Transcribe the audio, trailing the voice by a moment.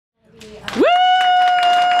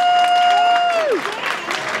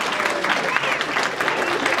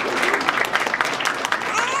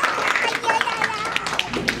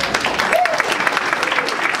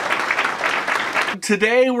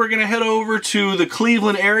today we're going to head over to the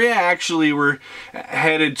Cleveland area. Actually, we're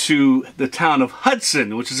headed to the town of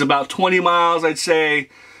Hudson, which is about 20 miles, I'd say,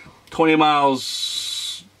 20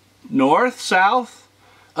 miles north, south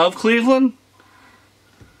of Cleveland.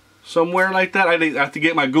 Somewhere like that. I have to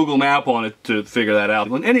get my Google map on it to figure that out.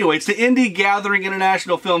 Anyway, it's the Indie Gathering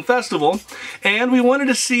International Film Festival, and we wanted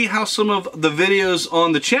to see how some of the videos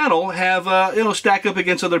on the channel have, stack up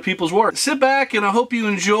against other people's work. Sit back, and I hope you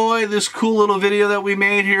enjoy this cool little video that we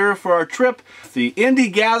made here for our trip, the Indie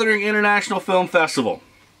Gathering International Film Festival.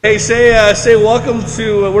 Hey, say welcome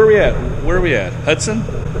to, where are we at? Where are we at? Hudson?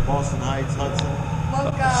 Boston Heights, Hudson.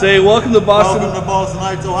 Welcome. Say welcome to Boston. Welcome to Boston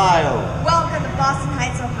Heights, Ohio. Welcome to Boston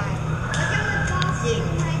Heights, Ohio.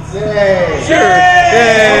 Yay! Sure.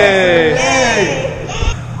 Yay! Yay!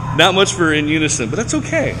 Yay! Not much for in unison, but that's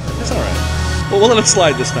okay. That's all right. Well, we'll let it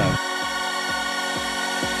slide this time.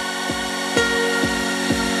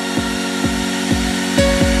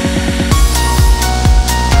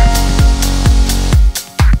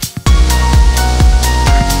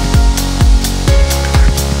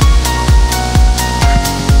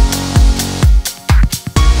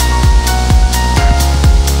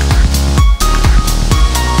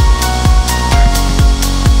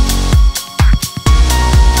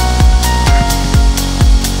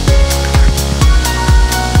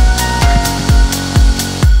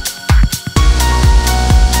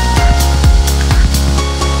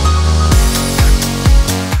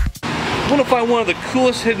 I want to find one of the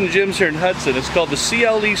coolest hidden gems here in Hudson. It's called the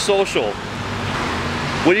CLE Social.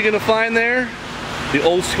 What are you going to find there? The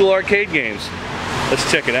old school arcade games. Let's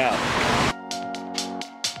check it out.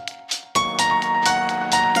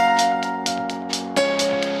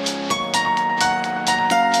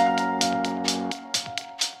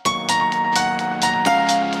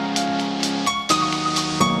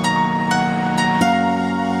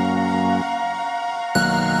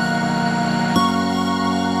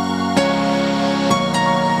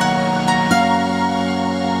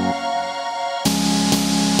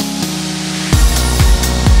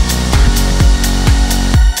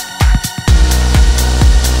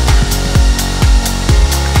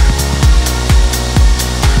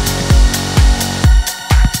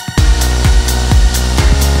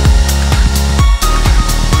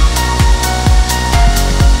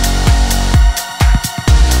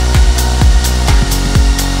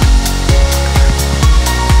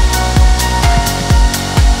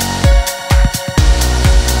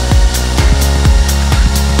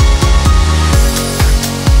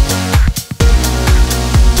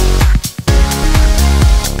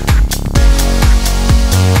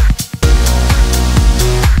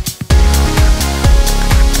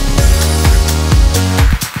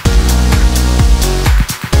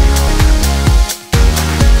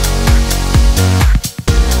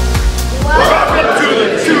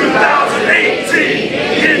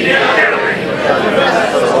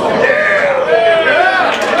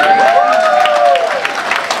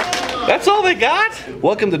 That's all they got?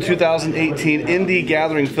 Welcome to 2018 Indie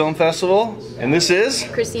Gathering Film Festival. And this is?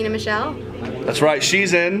 Kristina Michelle. That's right,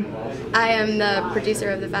 she's in. I am the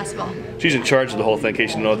producer of the festival. She's in charge of the whole thing, in case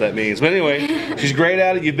you don't know what that means. But anyway, she's great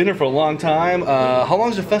at it. You've been here for a long time. How long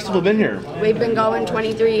has the festival been here? We've been going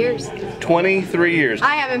 23 years. 23 years.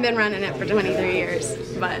 I haven't been running it for 23 years,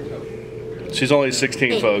 but... She's only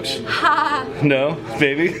 16, folks. Ha! No?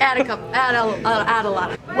 Maybe? Add a couple, add a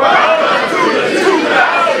lot. Welcome to the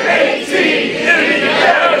 2018 Indie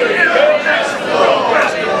Gathering International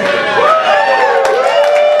Festival.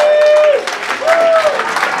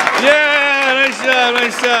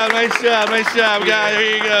 Yeah, nice job, guys.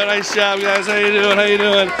 There you go, nice job, guys. How you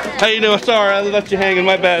doing? Sorry, I left you hanging,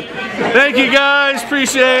 my bad. Thank you, guys,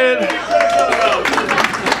 appreciate it.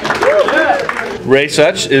 Ray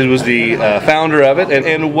Szuch was the founder of it,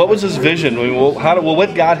 and what was his vision? I mean,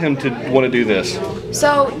 what got him to want to do this?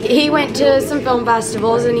 So he went to some film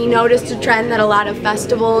festivals and he noticed a trend that a lot of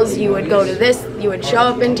festivals, you would go to this, you would show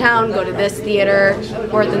up in town, go to this theater,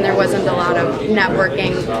 or then there wasn't a lot of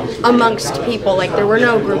networking amongst people. Like there were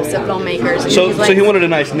no groups of filmmakers. So he wanted a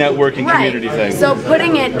nice networking community thing. So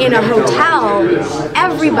putting it in a hotel,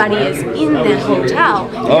 everybody is in the hotel.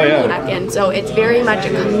 Oh yeah. And so it's very much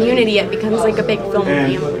a community. It becomes like a big film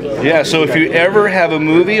family. Yeah. So if you ever have a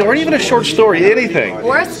movie or even a short story, anything,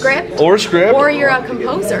 or a script, or you're a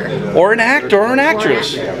composer, or an actor or an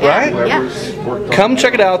actress, right? Yeah. Come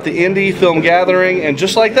check it out, the Indie Film Gathering, and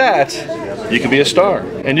just like that, you can be a star.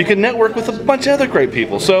 And you can network with a bunch of other great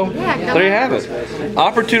people. So there you have it.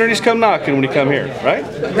 Opportunities come knocking when you come here, right?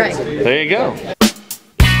 Right. There you go.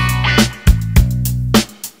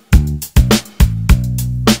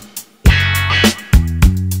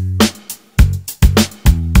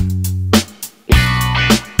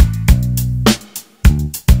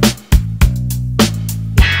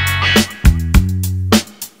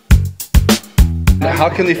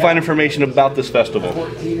 can they find information about this festival?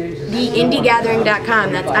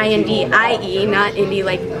 TheIndieGathering.com. That's INDIE, not indie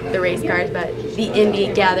like the race cars, but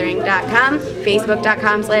TheIndieGathering.com,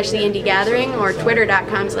 Facebook.com/TheIndieGathering, or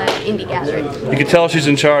Twitter.com/IndieGathering. You can tell she's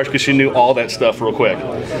in charge because she knew all that stuff real quick.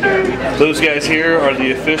 Those guys here are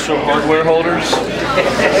the official hardware holders.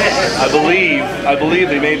 I believe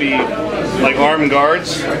they may be like armed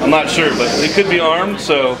guards. I'm not sure, but they could be armed,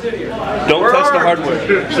 so don't touch the hardware.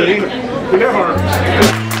 See? We have arms.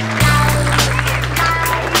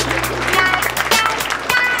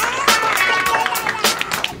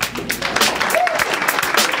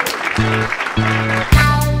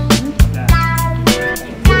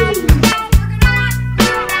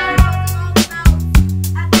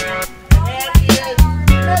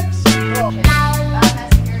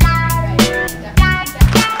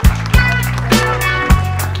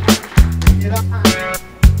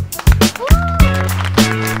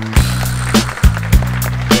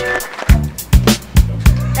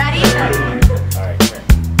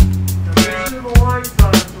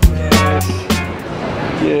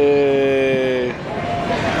 Yay.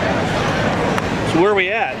 So where are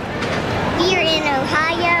we at? We are in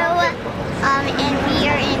Ohio, and we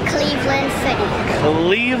are in Cleveland City.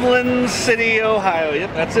 Cleveland City, Ohio.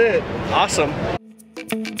 Yep, that's it. Awesome.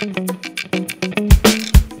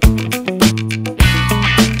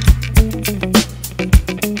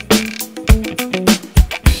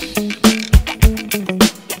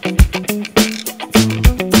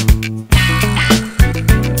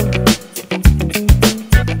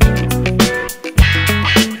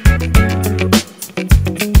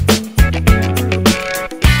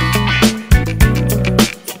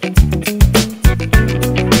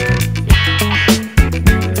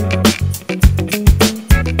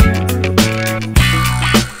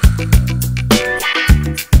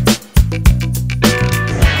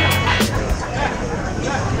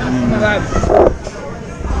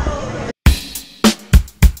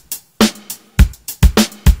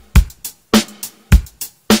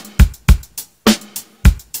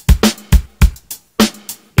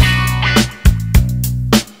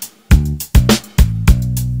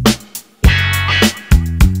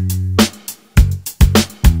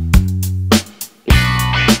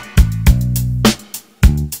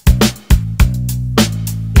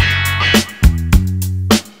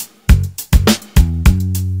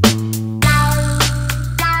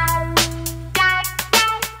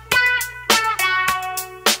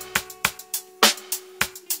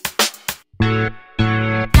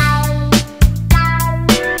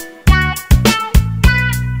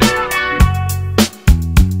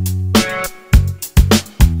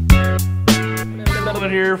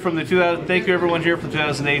 Here from the thank you everyone here from the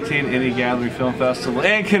 2018 Indie Gathering Film Festival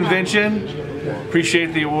and Convention.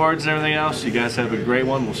 Appreciate the awards and everything else. You guys have a great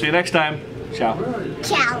one. We'll see you next time. Ciao.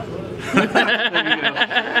 Ciao.